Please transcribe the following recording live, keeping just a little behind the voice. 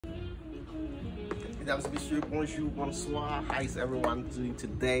Mesdames et messieurs, bonjour, bonsoir. How is everyone doing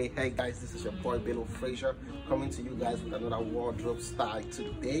today? Hey guys, this is your boy Bello Frazier coming to you guys with another wardrobe style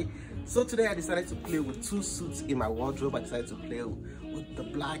today. So today I decided to play with two suits in my wardrobe. I decided to play with the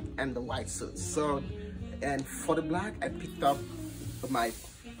black and the white suits. And for the black, I picked up my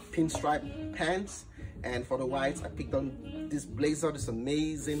pinstripe pants, and for the white, I picked on this blazer, this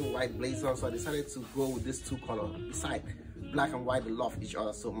amazing white blazer. So I decided to go with these two colors. Besides, black and white, they love each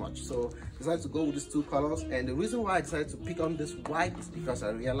other so much, so I decided to go with these two colors. And the reason why I decided to pick on this white is because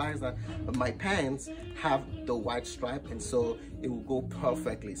I realized that my pants have the white stripe, and so it will go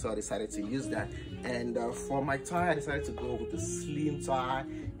perfectly, so I decided to use that. And for my tie, I decided to go with the slim tie,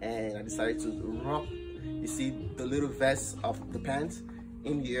 and I decided to rock, you see, the little vest of the pants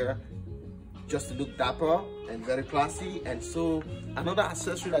in here, just to look dapper and very classy. And so another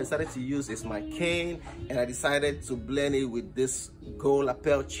accessory that I decided to use is my cane, and I decided to blend it with this gold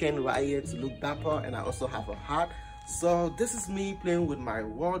lapel chain right here to look dapper. And I also have a hat. So this is me playing with my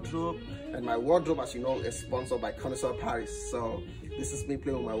wardrobe, and my wardrobe, as you know, is sponsored by Connoisseur Paris. So this is me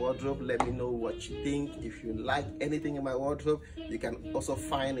playing with my wardrobe. Let me know what you think. If you like anything in my wardrobe, you can also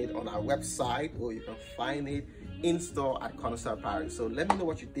find it on our website, or you can find it in store at Connoisseur Paris. So let me know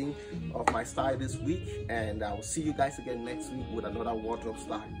what you think of my style this week, and I will see you guys again next week with another wardrobe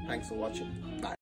style. Thanks for watching. Bye.